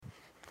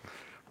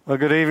Well,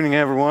 good evening,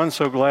 everyone.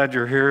 So glad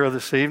you're here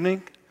this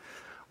evening.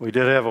 We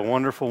did have a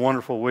wonderful,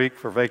 wonderful week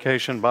for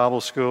Vacation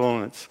Bible School,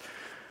 and it's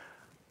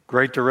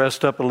great to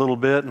rest up a little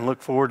bit and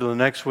look forward to the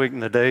next week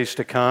and the days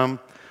to come.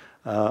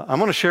 I'm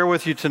going to share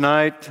with you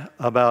tonight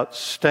about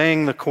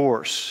staying the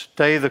course.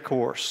 Stay the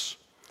course.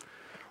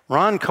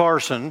 Ron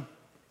Carson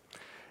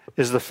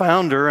is the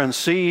founder and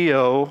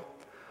CEO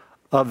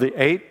of the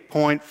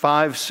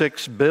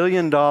 $8.56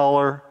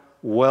 billion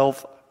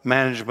wealth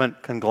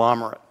management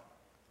conglomerate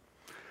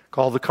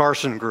called the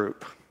Carson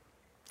Group.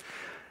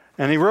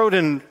 And he wrote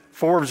in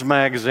Forbes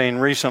magazine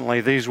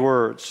recently these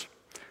words.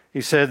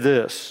 He said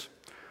this: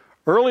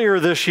 "Earlier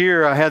this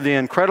year, I had the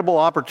incredible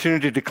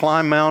opportunity to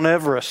climb Mount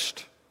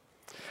Everest.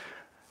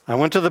 I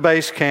went to the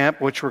base camp,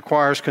 which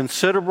requires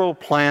considerable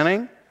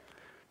planning,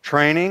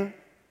 training,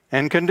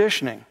 and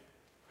conditioning.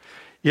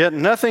 Yet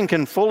nothing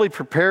can fully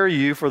prepare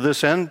you for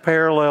this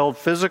unparalleled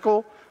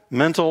physical,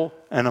 mental,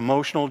 and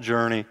emotional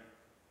journey,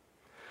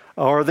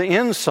 or the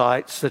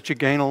insights that you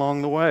gain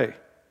along the way.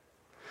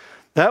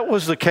 That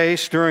was the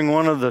case during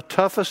one of the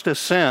toughest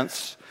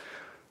ascents,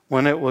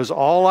 when it was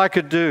all I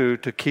could do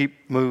to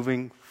keep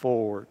moving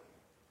forward.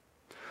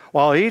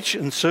 While each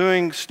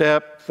ensuing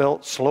step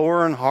felt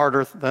slower and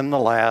harder than the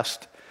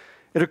last,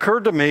 it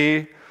occurred to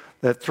me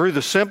that through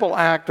the simple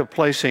act of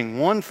placing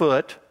one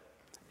foot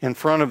in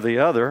front of the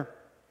other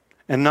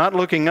and not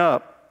looking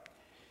up,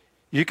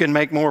 you can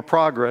make more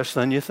progress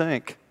than you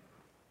think.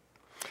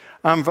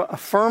 I'm a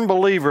firm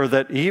believer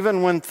that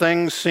even when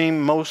things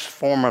seem most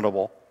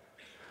formidable,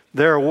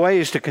 there are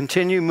ways to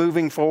continue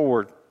moving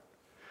forward.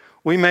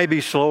 We may be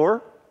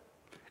slower,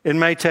 it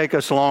may take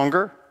us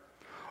longer,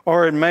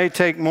 or it may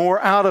take more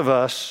out of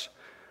us,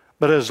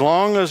 but as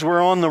long as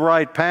we're on the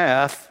right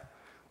path,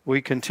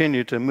 we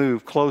continue to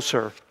move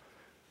closer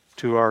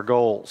to our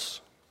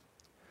goals."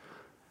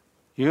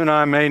 You and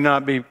I may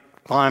not be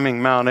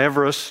climbing Mount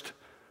Everest,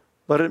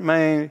 but it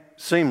may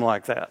seem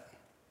like that.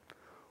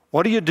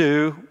 What do you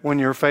do when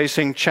you're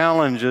facing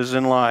challenges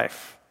in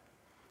life?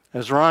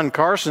 As Ron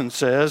Carson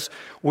says,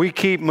 we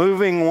keep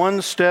moving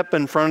one step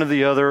in front of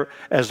the other.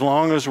 As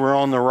long as we're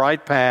on the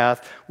right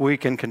path, we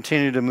can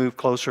continue to move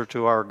closer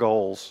to our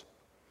goals.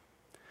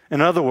 In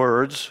other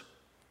words,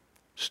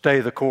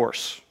 stay the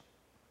course.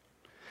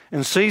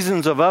 In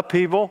seasons of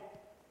upheaval,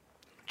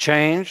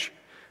 change,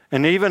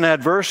 and even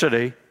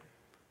adversity,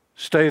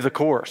 stay the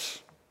course.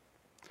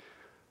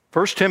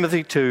 1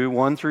 Timothy 2,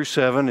 1 through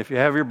 7, if you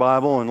have your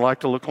Bible and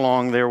like to look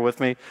along there with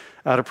me,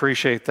 I'd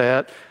appreciate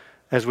that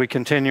as we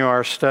continue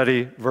our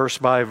study verse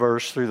by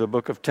verse through the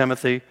book of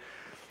Timothy.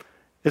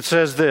 It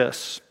says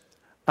this: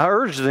 "I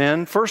urge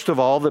then, first of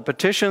all, that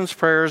petitions,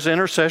 prayers,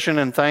 intercession,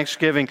 and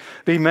thanksgiving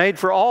be made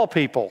for all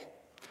people,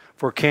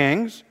 for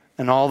kings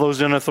and all those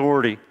in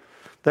authority,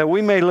 that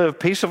we may live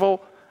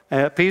peaceful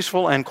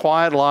and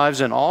quiet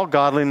lives in all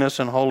godliness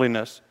and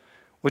holiness,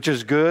 which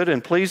is good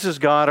and pleases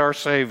God our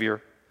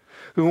Savior,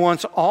 who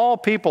wants all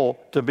people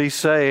to be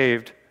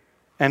saved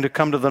and to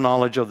come to the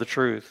knowledge of the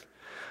truth.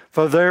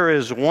 For there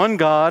is one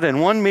God and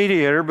one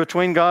mediator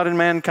between God and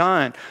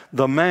mankind,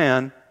 the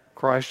man,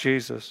 Christ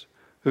Jesus,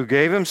 who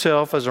gave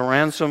himself as a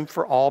ransom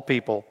for all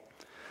people.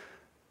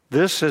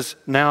 This is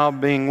now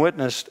being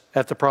witnessed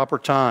at the proper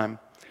time.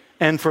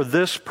 And for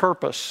this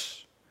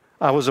purpose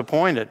I was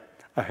appointed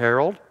a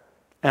herald,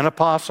 an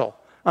apostle."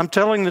 I'm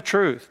telling the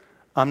truth,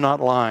 I'm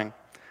not lying.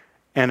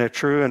 "And a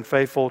true and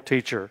faithful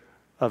teacher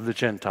of the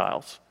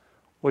Gentiles."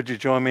 Would you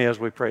join me as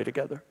we pray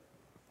together?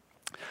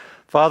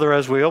 Father,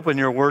 as we open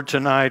your word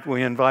tonight,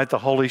 we invite the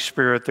Holy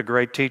Spirit, the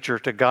great teacher,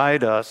 to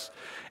guide us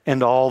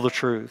into all the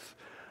truth.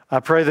 I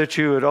pray that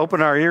you would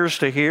open our ears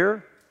to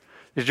hear,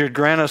 that you'd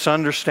grant us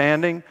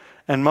understanding,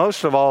 and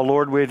most of all,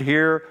 Lord, we'd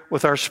hear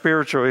with our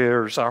spiritual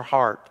ears, our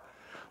heart.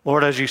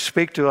 Lord, as you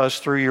speak to us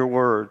through your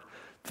word,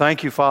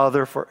 thank you,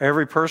 Father, for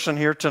every person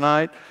here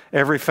tonight,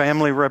 every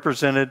family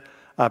represented.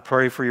 I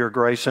pray for your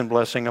grace and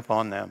blessing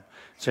upon them.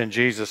 It's in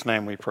Jesus'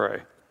 name we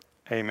pray.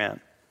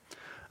 Amen.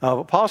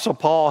 Apostle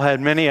Paul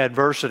had many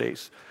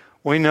adversities.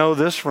 We know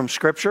this from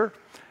Scripture.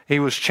 He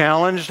was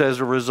challenged as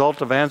a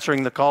result of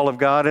answering the call of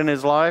God in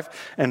his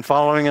life and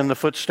following in the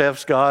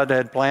footsteps God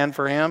had planned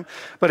for him.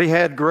 But he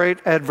had great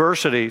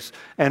adversities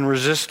and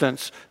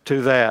resistance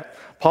to that.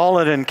 Paul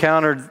had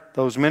encountered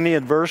those many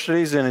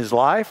adversities in his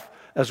life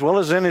as well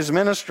as in his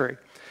ministry.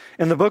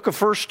 In the book of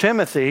 1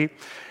 Timothy,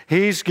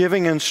 he's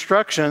giving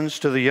instructions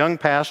to the young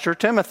pastor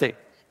Timothy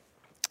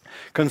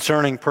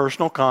concerning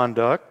personal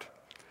conduct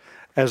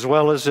as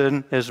well as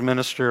in his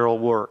ministerial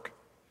work.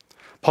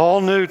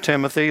 Paul knew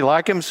Timothy,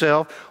 like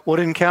himself, would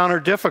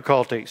encounter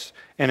difficulties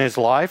in his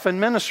life and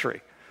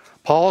ministry.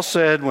 Paul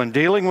said when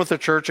dealing with the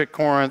church at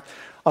Corinth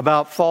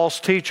about false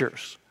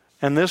teachers,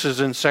 and this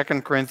is in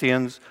 2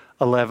 Corinthians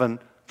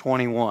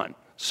 11:21.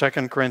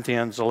 2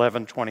 Corinthians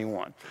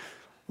 11:21.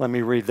 Let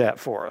me read that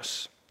for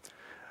us.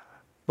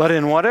 "But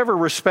in whatever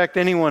respect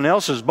anyone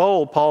else is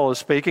bold," Paul is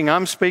speaking,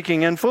 "I'm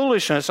speaking in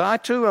foolishness. I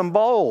too am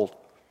bold.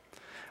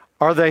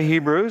 Are they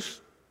Hebrews?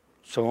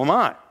 So am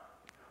I.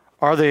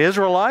 Are they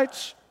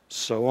Israelites?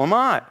 So am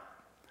I.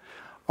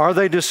 Are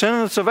they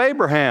descendants of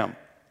Abraham?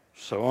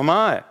 So am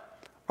I.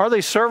 Are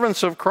they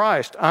servants of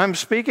Christ? I'm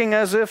speaking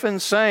as if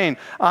insane.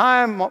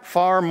 I'm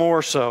far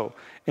more so,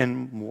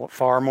 in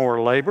far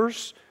more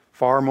labors,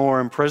 far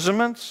more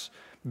imprisonments,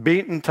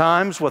 beaten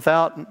times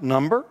without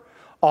number,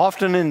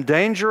 often in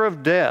danger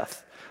of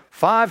death.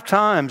 5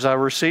 times I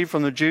received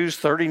from the Jews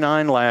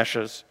 39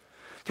 lashes.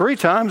 3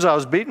 times I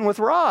was beaten with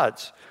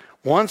rods.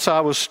 Once I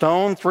was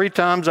stoned. 3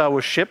 times I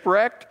was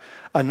shipwrecked.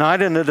 A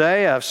night and a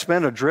day I've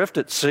spent adrift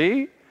at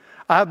sea.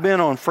 I've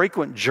been on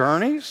frequent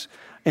journeys,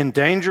 in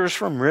dangers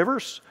from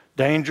rivers,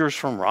 dangers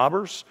from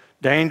robbers,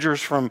 dangers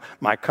from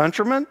my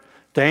countrymen,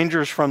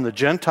 dangers from the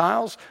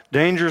Gentiles,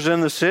 dangers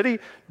in the city,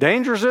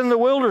 dangers in the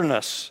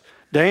wilderness,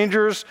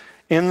 dangers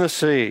in the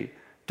sea,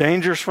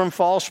 dangers from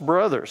false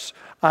brothers.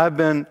 I've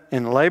been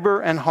in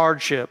labor and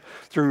hardship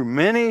through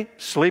many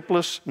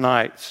sleepless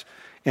nights,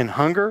 in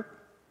hunger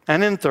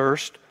and in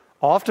thirst,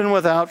 often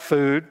without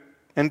food,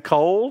 in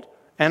cold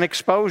and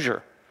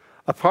exposure.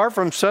 Apart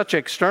from such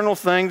external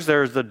things,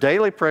 there is the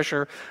daily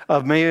pressure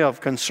of me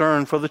of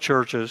concern for the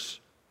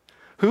churches.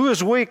 Who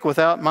is weak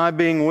without my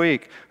being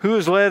weak? Who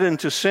is led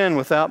into sin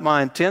without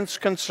my intense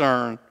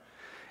concern?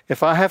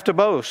 If I have to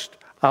boast,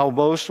 I will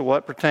boast of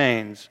what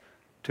pertains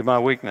to my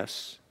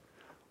weakness.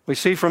 We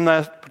see from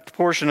that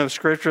portion of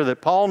Scripture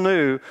that Paul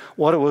knew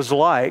what it was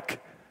like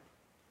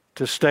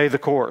to stay the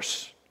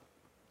course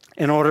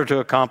in order to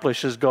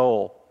accomplish his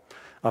goal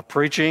of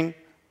preaching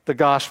the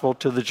gospel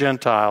to the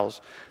Gentiles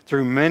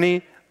through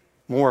many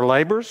more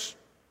labors,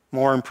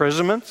 more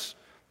imprisonments,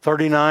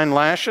 39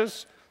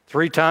 lashes,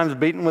 3 times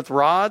beaten with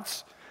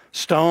rods,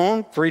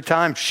 stoned, 3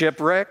 times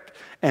shipwrecked,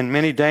 and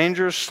many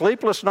dangers,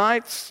 sleepless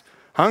nights,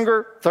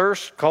 hunger,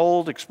 thirst,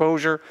 cold,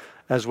 exposure,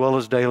 as well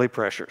as daily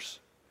pressures.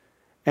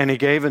 And he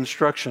gave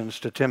instructions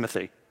to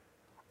Timothy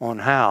on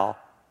how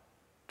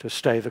to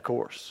stay the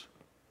course.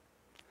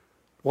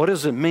 What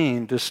does it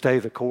mean to stay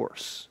the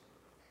course?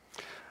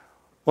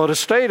 Well, to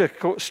stay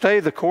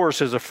the course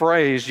is a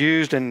phrase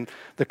used in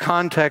the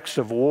context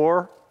of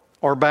war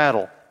or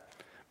battle,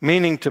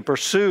 meaning to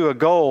pursue a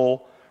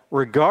goal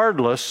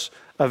regardless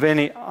of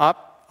any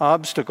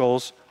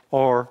obstacles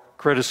or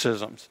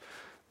criticisms.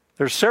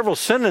 There's several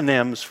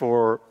synonyms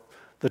for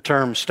the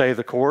term stay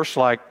the course,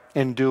 like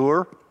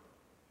endure,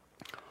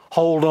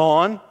 hold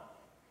on,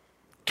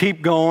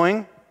 keep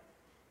going,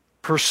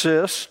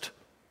 persist,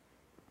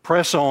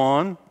 press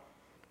on,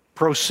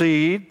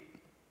 proceed,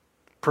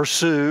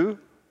 pursue,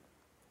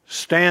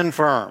 stand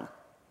firm.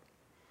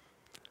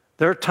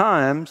 There are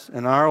times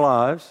in our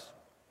lives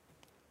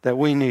that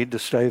we need to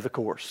stay the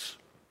course,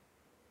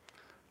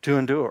 to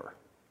endure,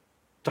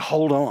 to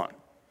hold on,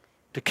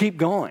 to keep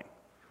going,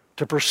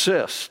 to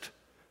persist,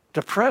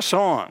 to press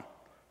on,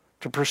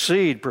 to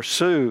proceed,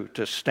 pursue,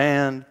 to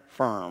stand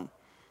firm.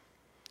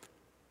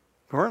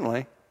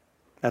 Currently,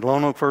 at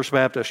Lone Oak First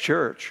Baptist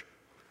Church,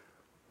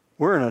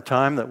 we're in a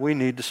time that we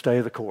need to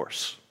stay the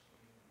course.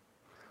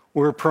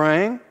 We're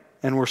praying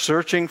and we're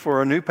searching for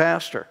a new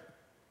pastor.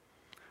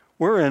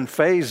 We're in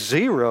phase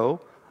 0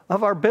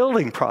 of our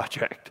building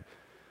project.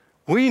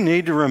 We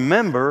need to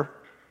remember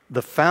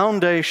the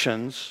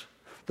foundations,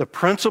 the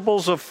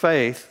principles of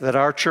faith that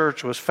our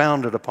church was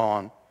founded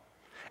upon,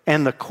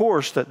 and the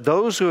course that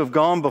those who have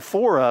gone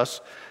before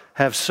us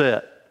have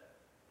set.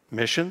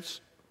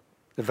 Missions,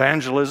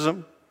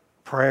 evangelism,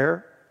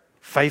 prayer,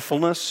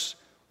 faithfulness,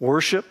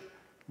 worship,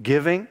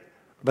 giving,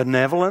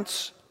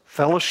 benevolence,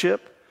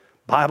 fellowship,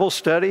 Bible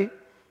study,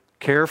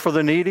 care for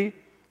the needy,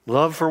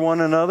 love for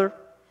one another.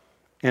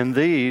 In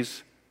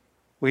these,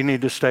 we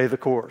need to stay the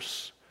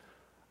course.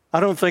 I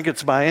don't think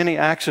it's by any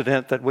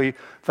accident that we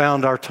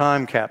found our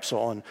time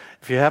capsule. And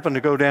if you happen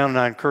to go down, and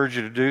I encourage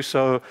you to do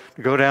so,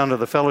 to go down to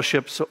the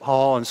fellowship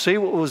hall and see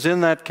what was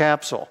in that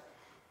capsule.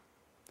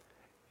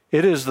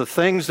 It is the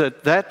things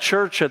that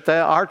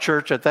our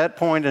church at that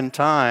point in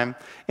time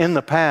in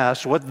the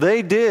past, what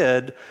they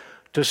did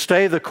to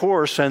stay the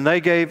course, and they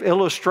gave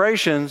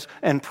illustrations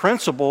and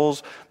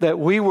principles that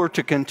we were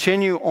to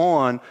continue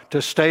on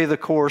to stay the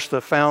course, the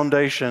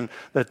foundation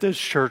that this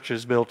church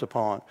is built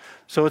upon.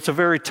 So it's a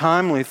very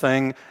timely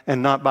thing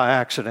and not by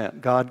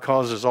accident. God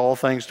causes all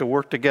things to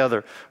work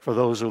together for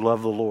those who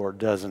love the Lord,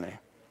 doesn't he?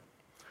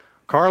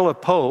 Carla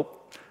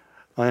Pope,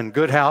 in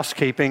Good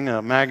Housekeeping,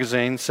 a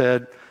magazine,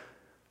 said,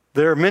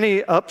 "There are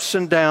many ups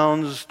and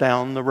downs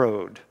down the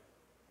road,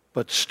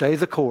 but stay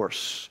the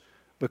course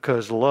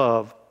because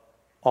love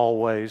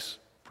always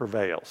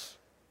prevails."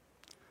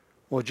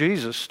 Well,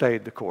 Jesus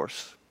stayed the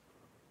course.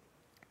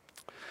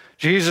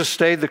 Jesus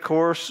stayed the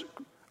course,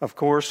 of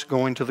course,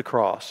 going to the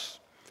cross.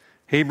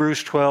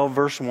 Hebrews 12,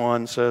 verse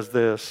 1 says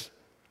this,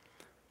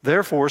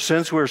 "Therefore,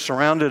 since we're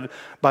surrounded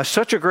by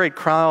such a great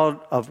crowd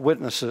of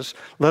witnesses,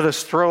 let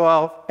us throw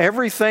out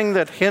everything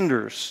that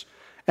hinders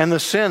and the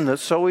sin that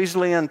so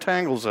easily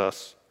entangles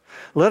us.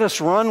 Let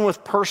us run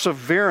with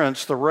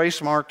perseverance the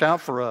race marked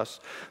out for us,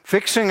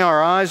 fixing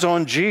our eyes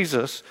on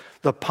Jesus,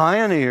 the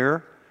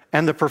pioneer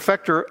and the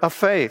perfecter of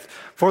faith.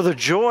 For the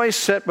joy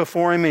set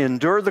before him, he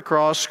endured the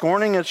cross,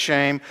 scorning its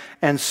shame,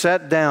 and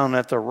sat down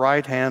at the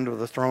right hand of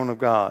the throne of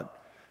God.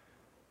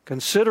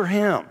 Consider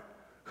him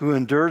who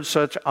endured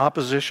such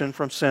opposition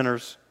from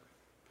sinners,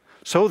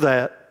 so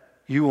that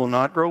you will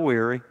not grow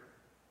weary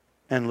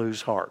and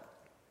lose heart.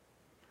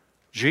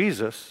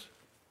 Jesus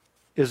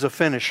is a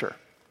finisher.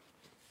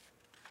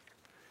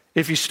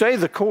 If you stay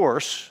the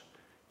course,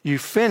 you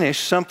finish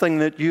something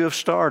that you have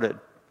started,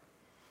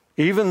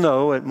 even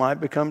though it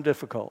might become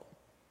difficult.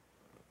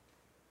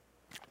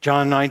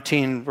 John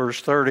 19,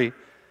 verse 30,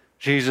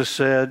 Jesus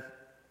said,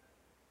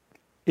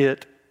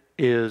 "It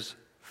is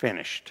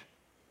finished."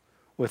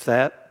 With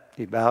that,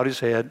 he bowed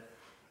his head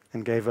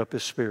and gave up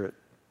his spirit.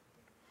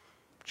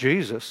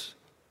 Jesus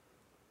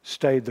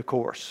stayed the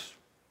course.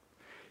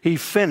 He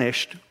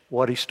finished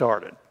what he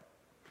started.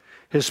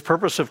 His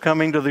purpose of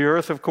coming to the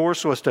earth, of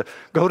course, was to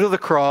go to the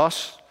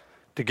cross,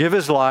 to give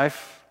his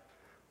life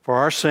for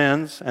our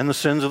sins and the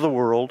sins of the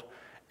world,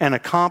 and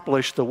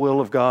accomplish the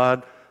will of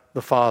God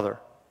the Father.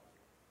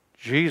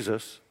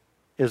 Jesus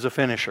is a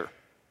finisher.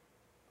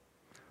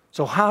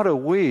 So how do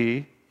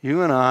we,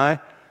 you and I,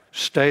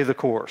 stay the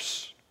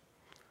course?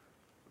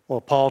 Well,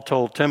 Paul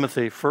told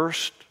Timothy,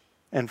 first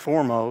and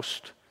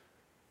foremost,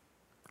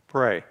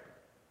 pray.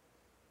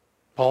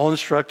 Paul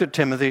instructed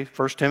Timothy,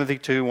 1 Timothy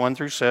 2, 1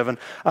 through 7,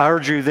 I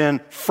urge you then,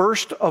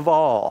 first of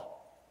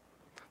all,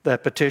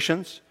 that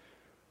petitions,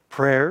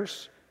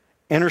 prayers,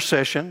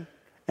 intercession,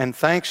 and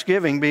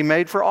thanksgiving be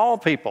made for all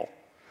people,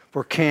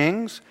 for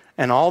kings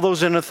and all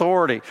those in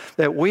authority,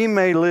 that we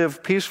may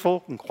live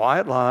peaceful and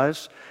quiet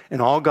lives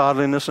in all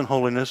godliness and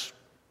holiness,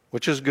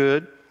 which is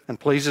good and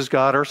pleases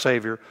God our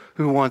Savior,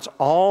 who wants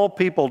all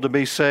people to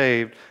be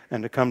saved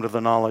and to come to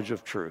the knowledge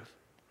of truth.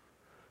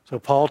 So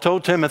Paul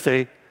told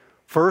Timothy,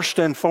 first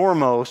and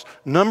foremost,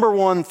 number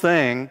one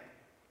thing,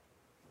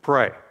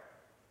 pray.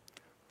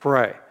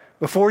 Pray.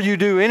 Before you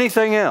do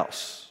anything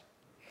else,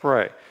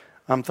 pray.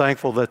 I'm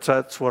thankful that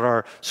that's what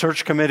our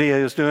search committee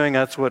is doing.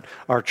 That's what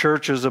our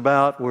church is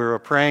about. We're a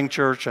praying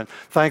church, and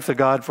thank the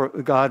God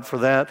for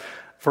that.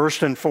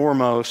 First and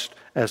foremost,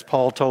 as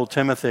Paul told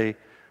Timothy,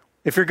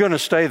 if you're going to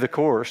stay the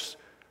course,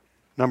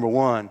 number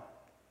one,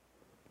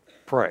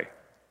 pray.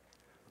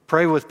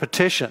 Pray with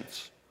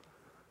petitions.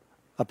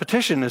 A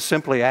petition is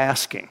simply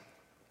asking.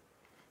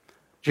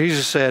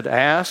 Jesus said,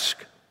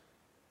 ask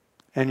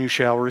and you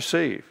shall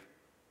receive.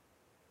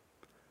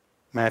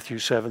 Matthew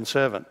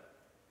 7:7.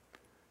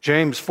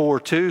 James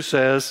 4:2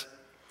 says,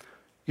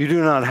 you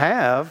do not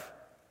have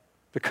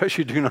because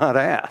you do not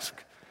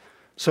ask.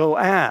 So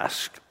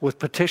ask with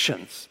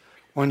petitions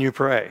when you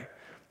pray.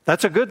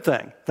 That's a good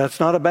thing. That's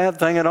not a bad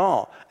thing at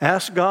all.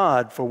 Ask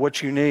God for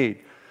what you need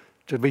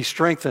to be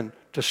strengthened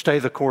to stay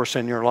the course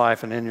in your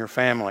life and in your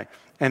family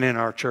and in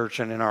our church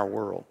and in our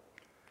world.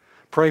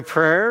 Pray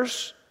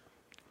prayers.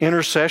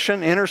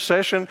 Intercession.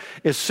 Intercession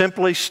is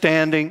simply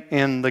standing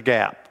in the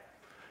gap.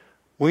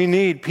 We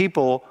need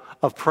people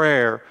of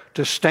prayer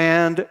to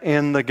stand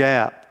in the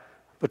gap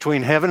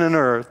between heaven and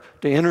earth,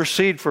 to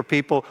intercede for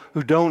people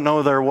who don't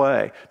know their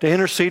way, to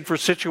intercede for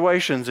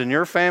situations in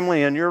your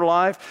family and your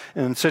life,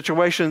 and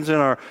situations in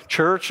our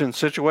church, and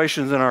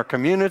situations in our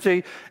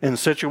community, and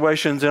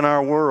situations in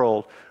our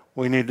world.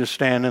 We need to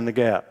stand in the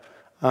gap.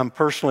 I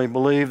personally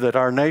believe that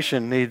our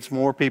nation needs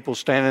more people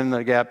standing in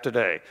the gap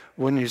today.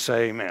 Wouldn't you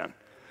say amen?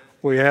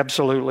 We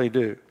absolutely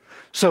do.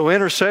 So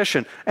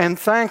intercession and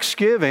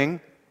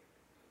thanksgiving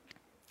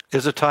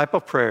is a type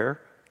of prayer,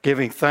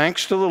 giving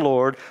thanks to the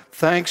Lord,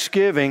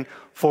 thanksgiving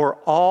for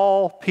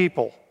all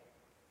people,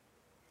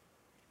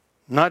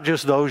 not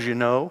just those you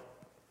know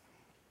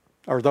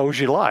or those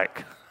you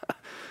like.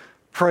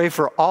 Pray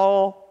for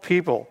all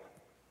people,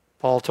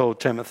 Paul told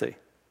Timothy.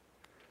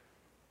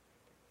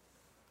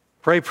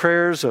 Pray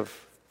prayers of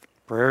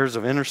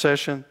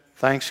intercession,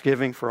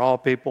 thanksgiving for all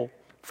people,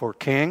 for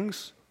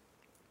kings,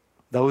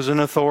 those in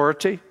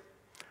authority.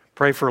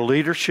 Pray for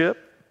leadership,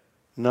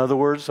 in other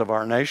words, of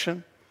our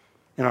nation,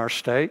 in our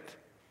state,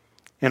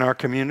 in our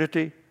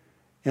community,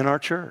 in our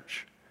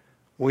church.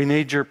 We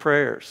need your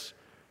prayers.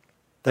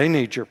 They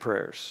need your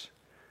prayers.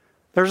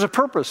 There's a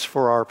purpose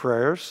for our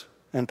prayers,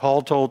 and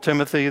Paul told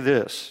Timothy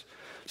this,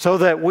 so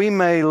that we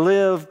may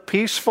live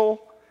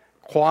peaceful,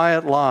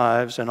 quiet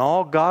lives in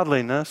all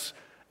godliness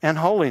and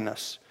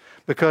holiness,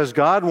 because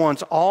God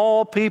wants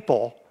all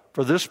people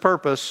for this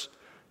purpose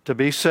to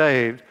be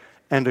saved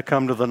and to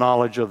come to the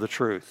knowledge of the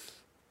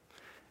truth.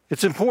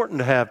 It's important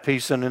to have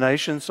peace in a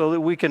nation so that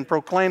we can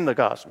proclaim the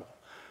gospel.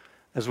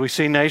 As we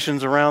see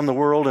nations around the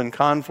world in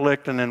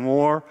conflict and in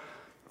war,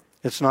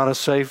 it's not a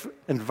safe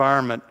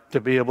environment to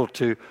be able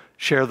to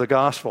share the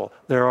gospel.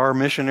 There are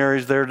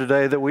missionaries there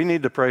today that we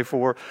need to pray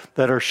for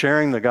that are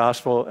sharing the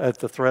gospel at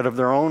the threat of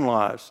their own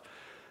lives.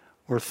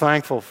 We're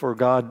thankful for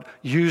God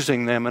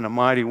using them in a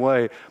mighty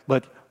way.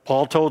 But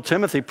Paul told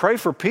Timothy, pray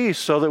for peace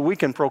so that we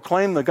can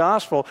proclaim the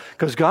gospel,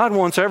 because God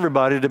wants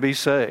everybody to be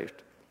saved.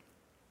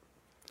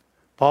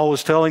 Paul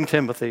was telling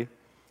Timothy,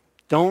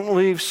 don't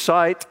leave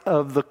sight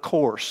of the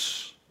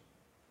course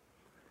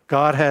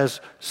God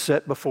has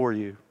set before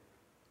you.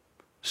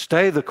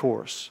 Stay the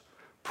course.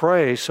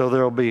 Pray so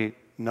there will be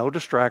no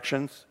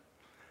distractions,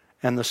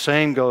 and the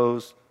same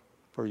goes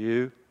for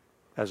you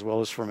as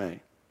well as for me.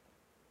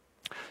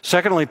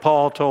 Secondly,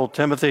 Paul told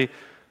Timothy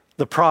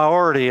the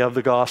priority of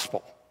the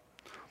gospel.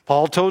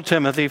 Paul told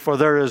Timothy, "For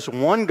there is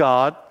one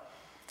God,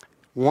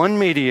 one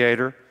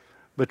mediator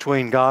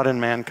between God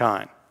and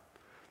mankind,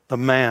 the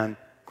man,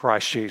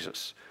 Christ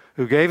Jesus,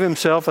 who gave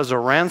himself as a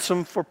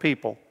ransom for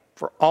people,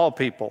 for all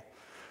people.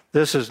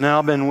 This has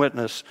now been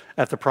witnessed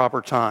at the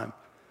proper time."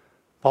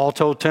 Paul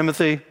told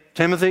Timothy,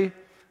 "Timothy,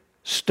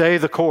 stay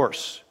the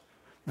course.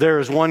 There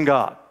is one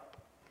God.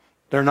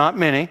 There are not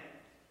many,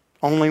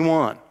 only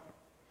one.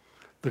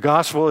 The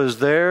gospel is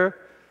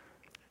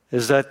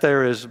that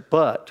there is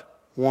but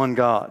one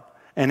God,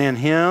 and in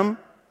him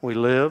we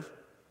live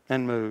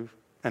and move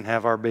and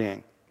have our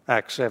being."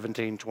 Acts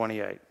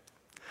 17:28.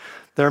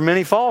 There are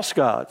many false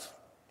gods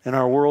in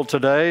our world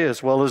today,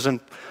 as well as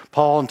in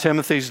Paul and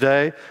Timothy's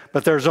day,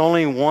 but there's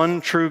only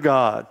one true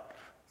God.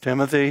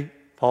 Timothy,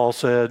 Paul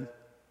said,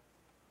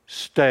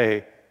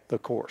 stay the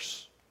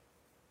course.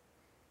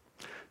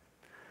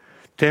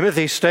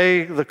 Timothy,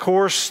 stay the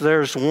course.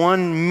 There's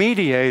one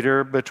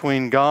mediator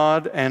between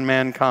God and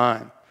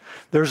mankind.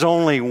 There's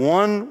only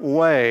one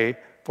way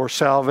for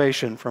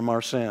salvation from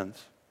our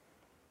sins.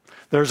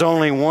 There's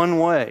only one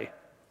way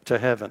to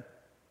heaven.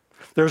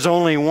 There's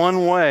only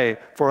one way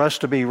for us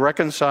to be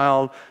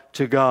reconciled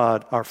to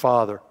God, our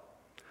Father,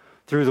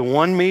 through the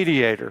one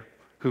mediator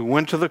who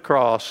went to the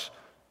cross,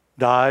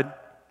 died,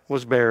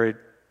 was buried,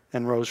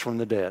 and rose from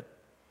the dead.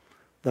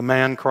 The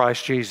man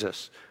Christ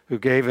Jesus, who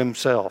gave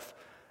himself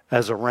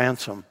as a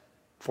ransom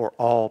for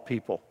all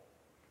people.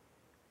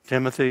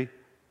 Timothy,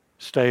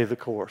 stay the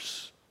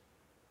course.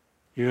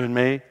 You and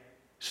me,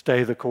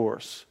 stay the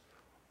course.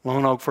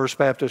 Lone Oak First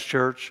Baptist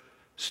Church,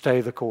 stay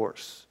the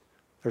course.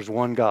 There's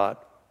one God,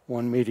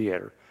 one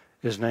mediator.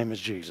 His name is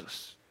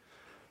Jesus.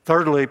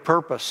 Thirdly,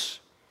 purpose.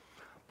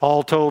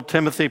 Paul told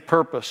Timothy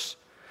purpose.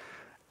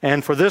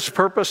 "And for this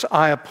purpose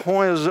I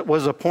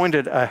was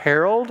appointed a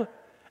herald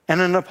and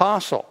an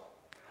apostle.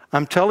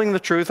 I'm telling the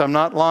truth, I'm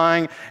not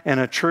lying, and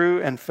a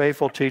true and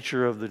faithful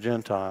teacher of the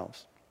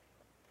Gentiles."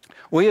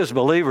 We as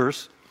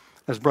believers,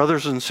 as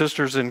brothers and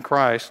sisters in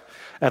Christ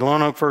at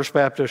Lone Oak First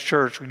Baptist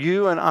Church,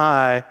 you and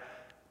I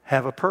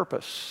have a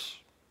purpose.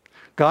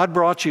 God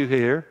brought you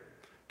here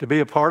to be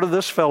a part of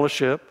this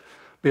fellowship,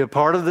 be a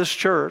part of this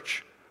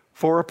church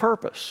for a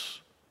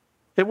purpose.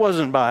 It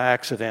wasn't by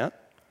accident.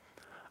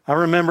 I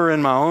remember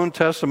in my own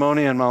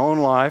testimony in my own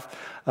life,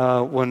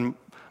 when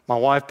my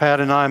wife Pat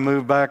and I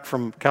moved back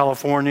from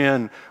California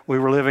and we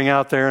were living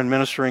out there and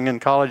ministering in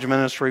college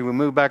ministry. We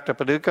moved back to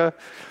Paducah,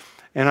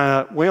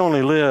 and we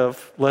only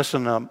live less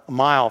than a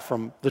mile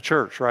from the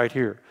church right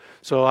here.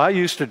 So I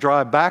used to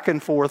drive back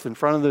and forth in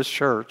front of this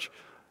church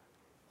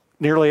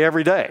nearly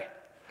every day.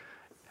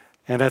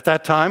 And at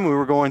that time, we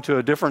were going to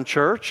a different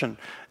church, and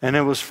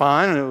it was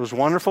fine, and it was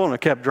wonderful, and I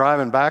kept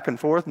driving back and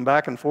forth, and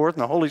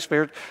the Holy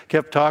Spirit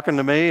kept talking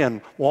to me,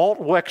 and Walt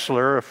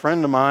Wexler, a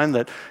friend of mine,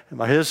 that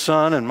his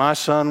son and my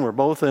son were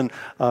both in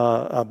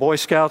Boy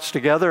Scouts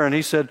together, and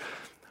he said,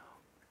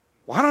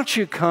 "Why don't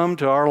you come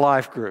to our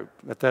life group?"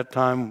 At that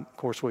time, of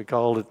course, we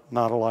called it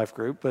not a life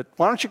group, but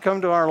 "Why don't you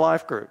come to our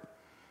life group?"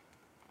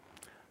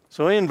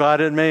 So he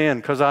invited me,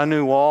 and because I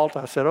knew Walt,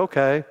 I said,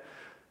 okay.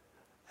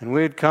 And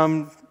we had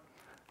come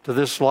to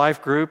this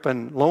life group,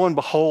 and lo and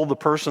behold, the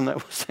person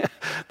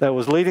that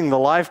was leading the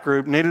life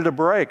group needed a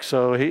break.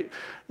 So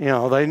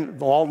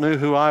Walt knew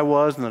who I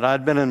was and that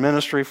I'd been in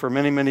ministry for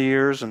many, many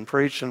years and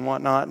preached and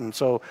whatnot. And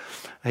so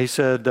he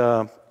said,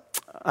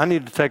 "I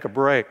need to take a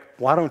break.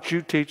 Why don't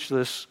you teach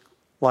this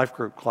life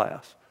group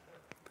class?"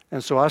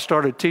 And so I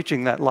started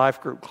teaching that life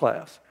group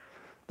class.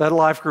 That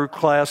life group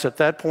class at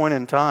that point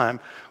in time,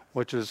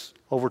 which is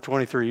over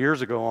 23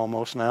 years ago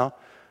almost now,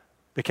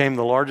 became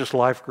the largest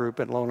life group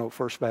at Lone Oak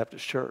First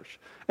Baptist Church.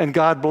 And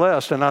God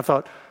blessed. And I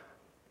thought,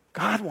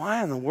 God,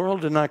 why in the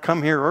world didn't I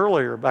come here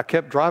earlier? I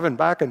kept driving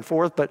back and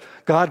forth, but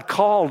God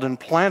called and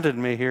planted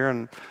me here.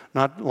 And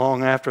not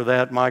long after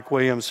that, Mike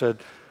Williams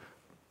said,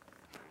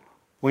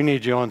 "We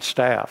need you on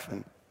staff."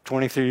 And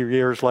 23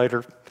 years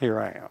later, here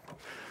I am.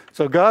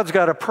 So God's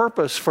got a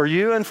purpose for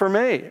you and for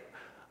me.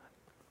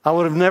 I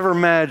would have never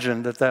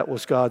imagined that that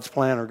was God's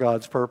plan or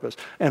God's purpose.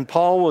 And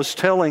Paul was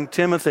telling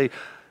Timothy,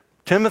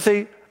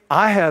 "Timothy,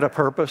 I had a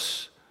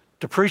purpose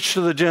to preach to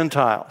the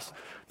Gentiles.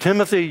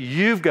 Timothy,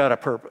 you've got a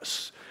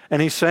purpose."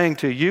 And he's saying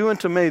to you and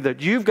to me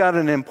that you've got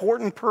an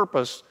important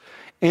purpose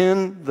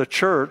in the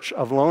church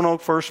of Lone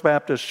Oak First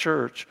Baptist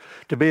Church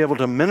to be able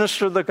to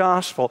minister the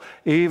gospel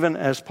even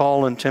as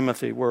Paul and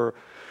Timothy were.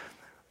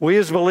 We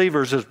as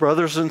believers, as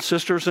brothers and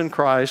sisters in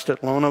Christ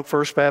at Lone Oak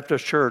First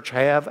Baptist Church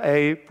have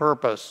a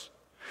purpose.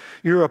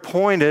 You're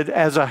appointed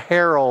as a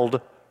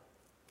herald.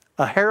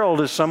 A herald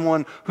is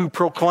someone who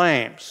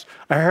proclaims.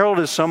 A herald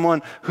is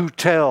someone who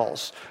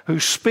tells, who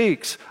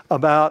speaks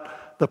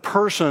about the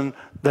person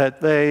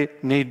that they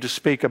need to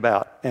speak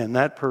about, and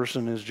that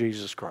person is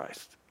Jesus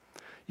Christ.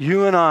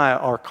 You and I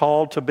are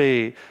called to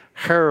be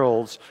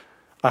heralds.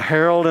 A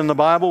herald in the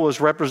Bible was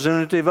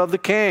representative of the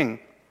king,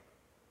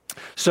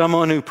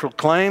 someone who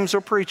proclaims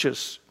or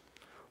preaches.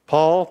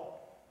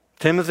 Paul,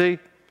 Timothy,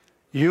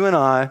 you and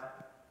I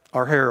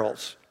are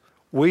heralds.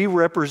 We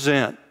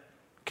represent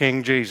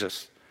King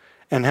Jesus.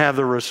 and have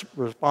the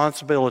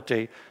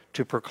responsibility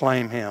to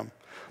proclaim him.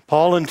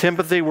 Paul and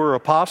Timothy were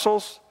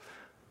apostles.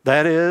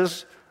 That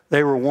is,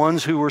 they were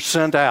ones who were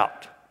sent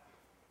out.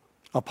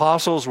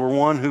 Apostles were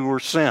one who were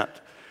sent.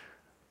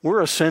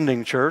 We're a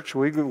sending church.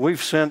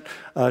 We've sent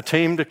a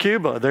team to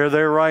Cuba. They're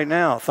there right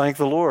now. Thank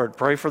the Lord.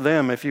 Pray for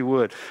them if you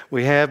would.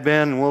 We have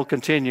been and will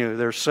continue.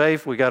 They're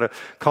safe. We got a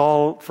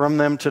call from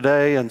them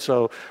today, and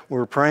so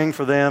we're praying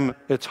for them.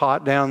 It's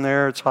hot down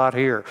there. It's hot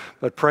here.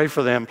 But pray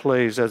for them,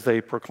 please, as they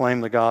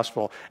proclaim the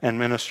gospel and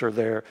minister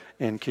there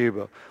in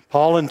Cuba.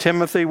 Paul and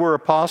Timothy were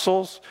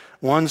apostles,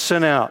 one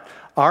sent out.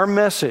 Our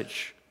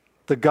message,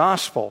 the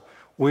gospel,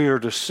 we are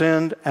to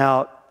send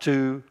out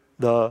to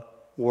the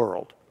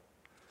world.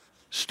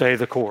 Stay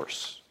the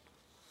course.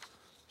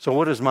 So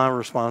what is my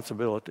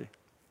responsibility?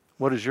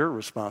 What is your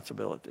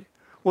responsibility?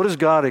 What does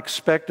God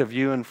expect of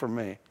you and from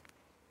me?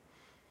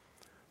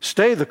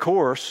 Stay the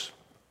course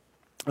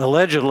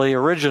allegedly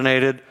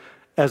originated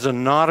as a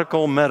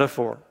nautical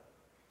metaphor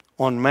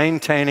on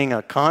maintaining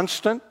a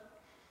constant,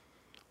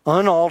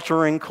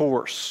 unaltering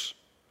course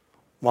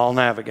while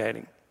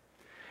navigating.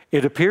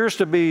 It appears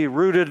to be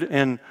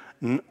rooted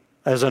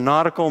as a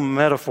nautical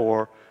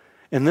metaphor.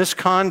 In this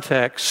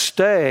context,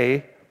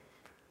 stay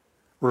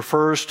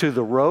refers to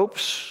the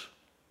ropes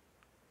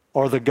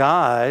or the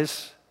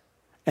guys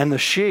and the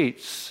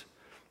sheets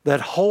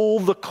that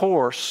hold the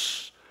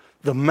course,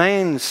 the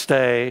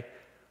mainstay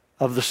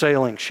of the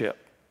sailing ship,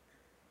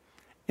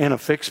 in a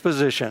fixed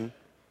position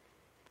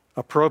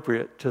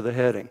appropriate to the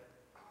heading.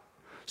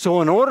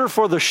 So in order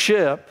for the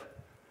ship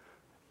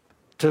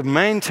to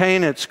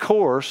maintain its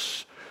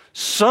course,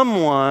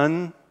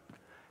 someone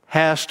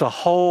has to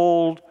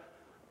hold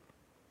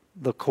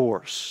the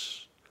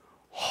course,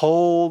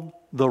 hold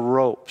the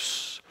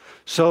ropes,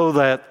 so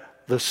that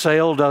the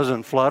sail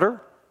doesn't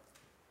flutter,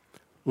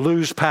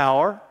 lose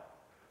power,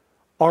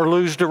 or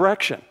lose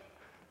direction.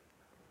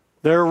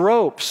 There are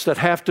ropes that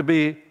have to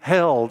be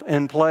held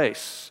in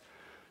place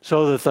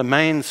so that the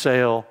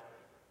mainsail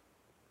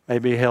may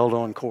be held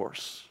on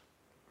course.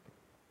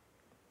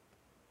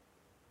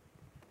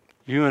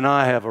 You and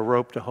I have a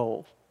rope to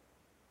hold.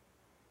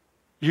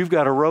 You've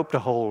got a rope to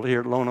hold here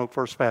at Lone Oak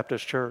First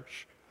Baptist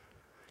Church.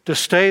 To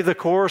stay the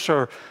course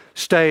or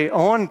stay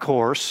on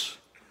course,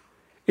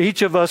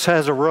 each of us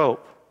has a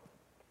rope.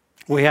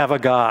 We have a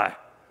guy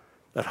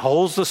that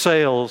holds the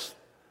sails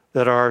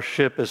that our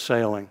ship is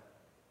sailing.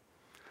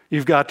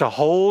 You've got to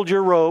hold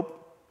your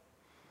rope,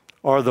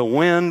 or the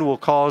wind will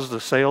cause the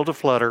sail to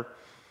flutter,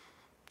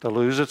 to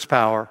lose its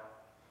power,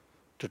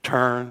 to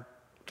turn,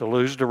 to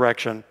lose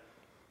direction,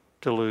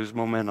 to lose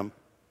momentum.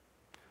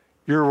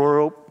 Your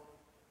rope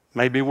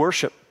may be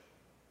worship,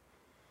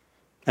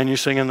 and you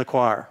sing in the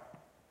choir.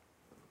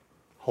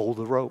 Hold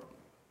the rope.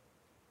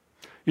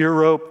 Your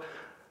rope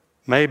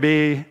may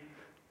be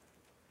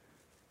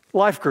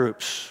life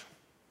groups.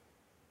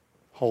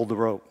 Hold the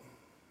rope.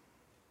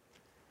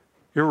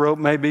 Your rope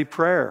may be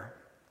prayer.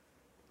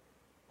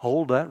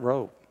 Hold that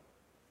rope.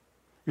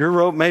 Your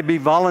rope may be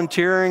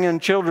volunteering in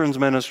children's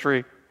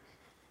ministry.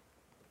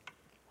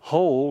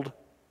 Hold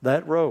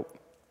that rope.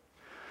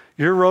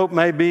 Your rope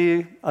may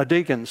be a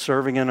deacon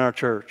serving in our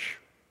church.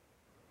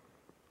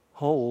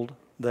 Hold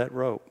that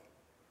rope.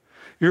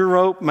 Your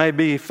rope may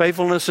be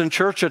faithfulness in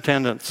church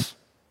attendance.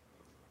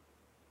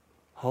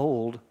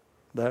 Hold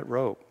that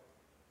rope.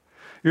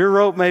 Your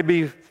rope may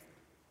be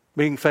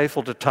being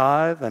faithful to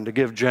tithe and to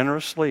give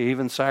generously,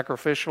 even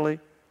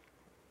sacrificially.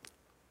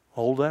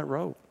 Hold that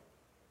rope.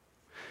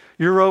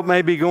 Your rope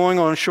may be going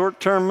on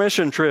short-term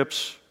mission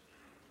trips.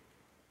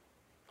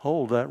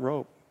 Hold that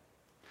rope.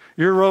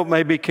 Your rope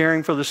may be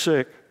caring for the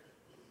sick.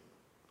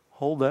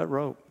 Hold that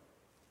rope.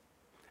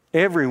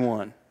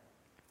 Everyone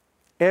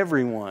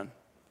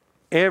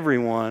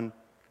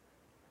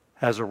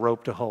has a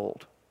rope to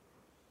hold.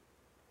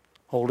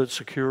 Hold it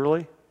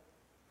securely.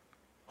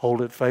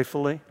 Hold it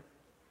faithfully.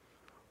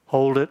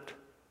 Hold it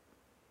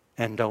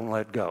and don't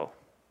let go.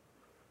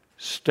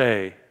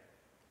 Stay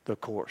the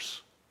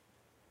course.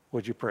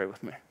 Would you pray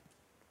with me?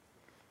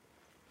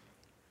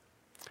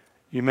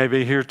 You may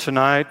be here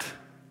tonight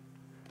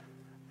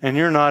and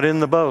you're not in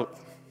the boat.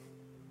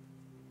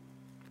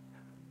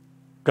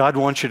 God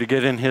wants you to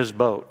get in His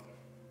boat.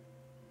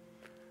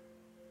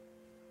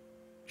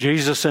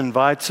 Jesus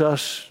invites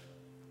us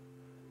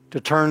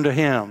to turn to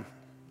Him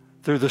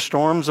through the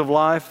storms of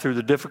life, through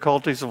the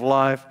difficulties of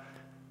life,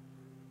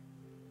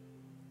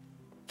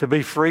 to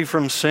be free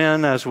from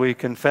sin as we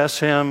confess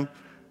Him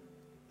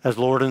as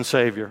Lord and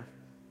Savior.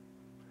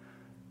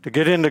 To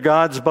get into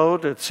God's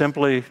boat, it's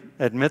simply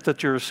admit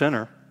that you're a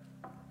sinner.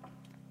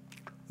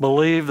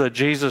 Believe that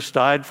Jesus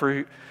died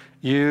for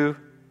you,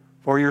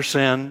 for your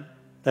sin,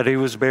 that He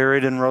was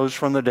buried and rose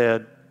from the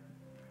dead,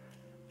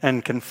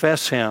 and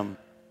confess Him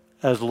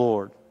as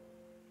Lord.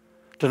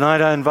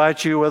 Tonight I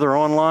invite you, whether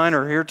online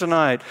or here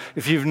tonight,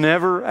 if you've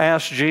never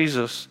asked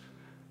Jesus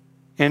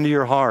into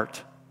your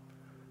heart,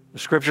 the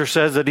Scripture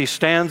says that He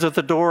stands at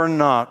the door and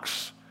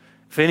knocks.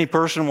 If any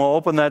person will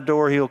open that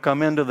door, He'll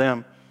come into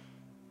them.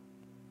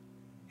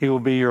 He will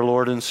be your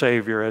Lord and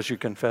Savior as you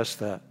confess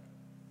that.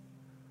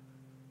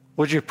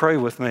 Would you pray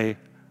with me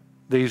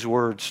these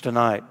words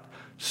tonight,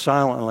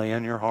 silently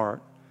in your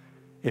heart?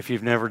 If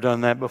you've never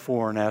done that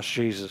before, and ask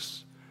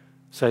Jesus.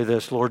 Say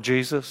this, Lord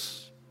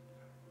Jesus.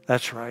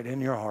 That's right,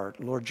 in your heart.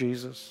 Lord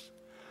Jesus,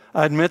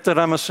 I admit that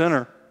I'm a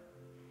sinner.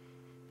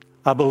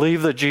 I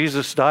believe that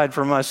Jesus died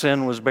for my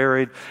sin, was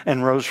buried,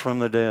 and rose from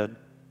the dead.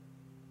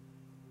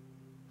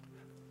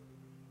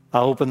 I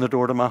open the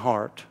door to my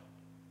heart,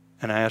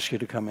 and I ask you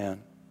to come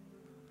in.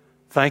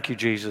 Thank you,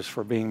 Jesus,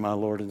 for being my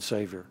Lord and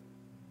Savior.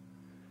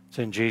 It's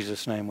in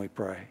Jesus' name we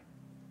pray.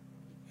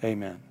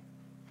 Amen.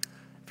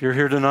 If you're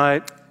here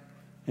tonight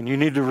and you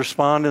need to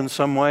respond in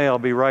some way, I'll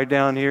be right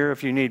down here.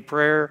 If you need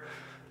prayer,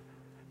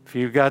 if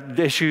you've got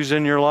issues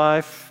in your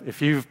life,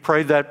 if you've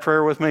prayed that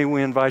prayer with me,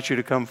 we invite you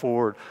to come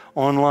forward.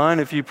 Online,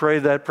 if you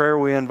prayed that prayer,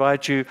 we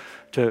invite you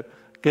to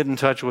get in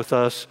touch with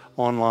us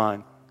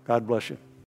online. God bless you.